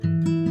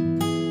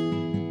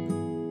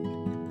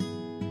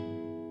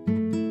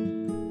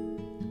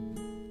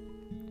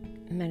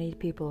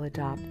people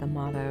adopt the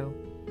motto,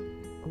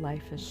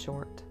 life is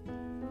short.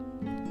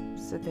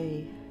 So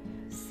they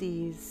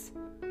seize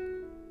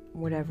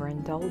whatever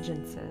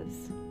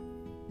indulgences,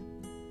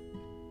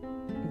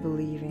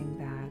 believing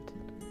that,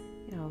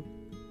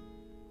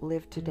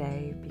 live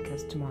today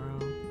because tomorrow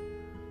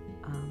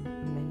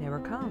may never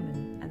come.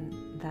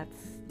 And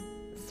that's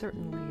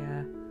certainly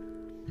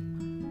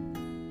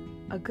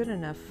a good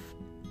enough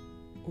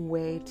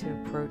way to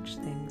approach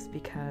things,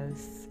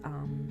 because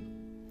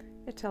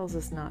it tells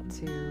us not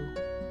to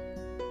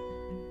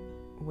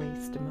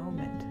waste a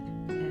moment,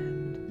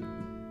 and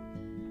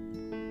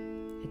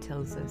it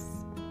tells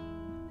us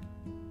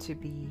to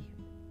be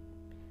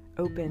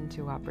open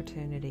to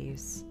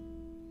opportunities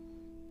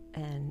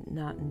and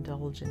not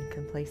indulge in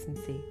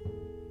complacency.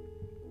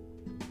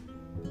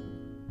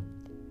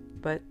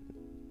 But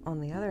on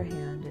the other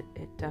hand,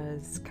 it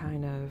does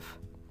kind of,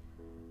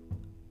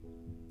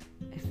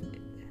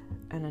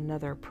 and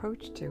another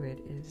approach to it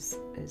is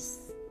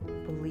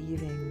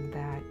believing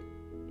that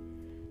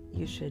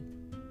you should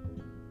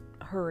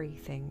hurry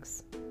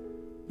things.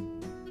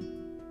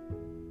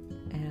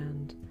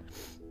 And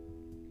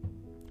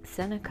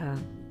Seneca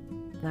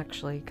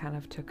actually kind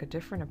of took a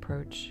different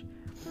approach,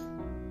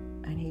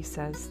 and he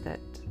says that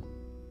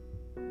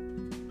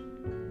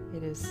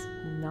it is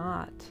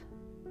not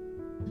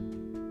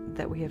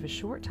that we have a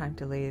short time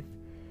to live,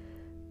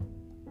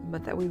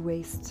 but that we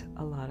waste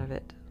a lot of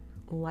it.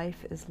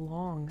 Life is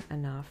long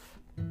enough,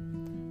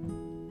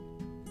 and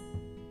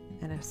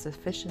a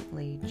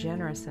sufficiently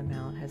generous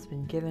amount has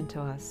been given to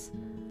us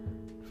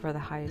for the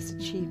highest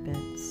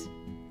achievements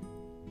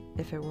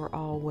if it were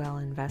all well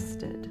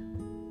invested.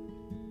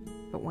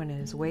 But when it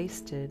is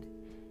wasted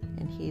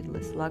in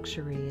heedless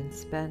luxury and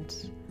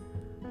spent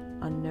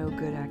on no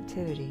good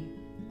activity,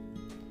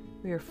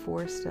 we are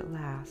forced at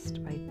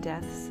last, by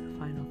death's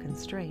final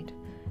constraint,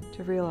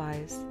 to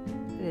realize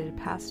that it had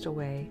passed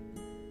away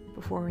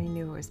before we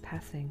knew it was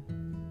passing.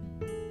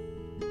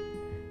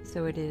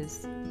 So it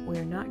is, we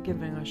are not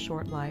given a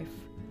short life,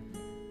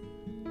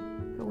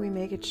 but we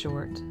make it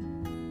short,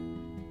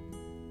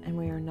 and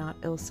we are not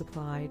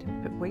ill-supplied,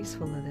 but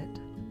wasteful of it.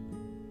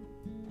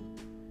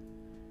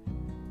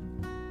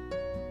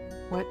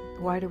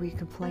 Why do we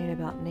complain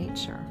about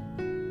nature?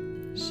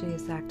 She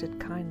has acted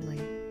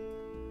kindly.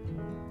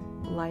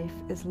 Life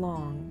is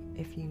long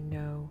if you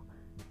know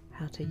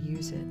how to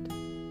use it.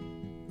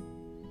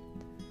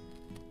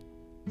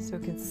 So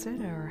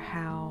consider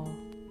how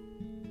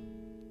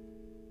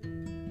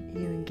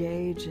you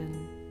engage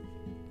in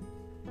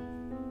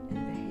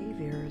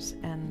behaviors,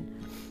 and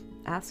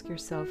ask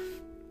yourself,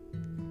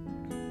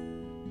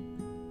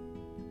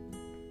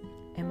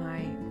 am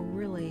I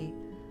really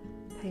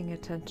paying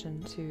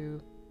attention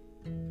to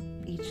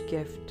each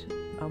gift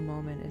a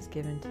moment is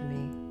given to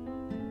me?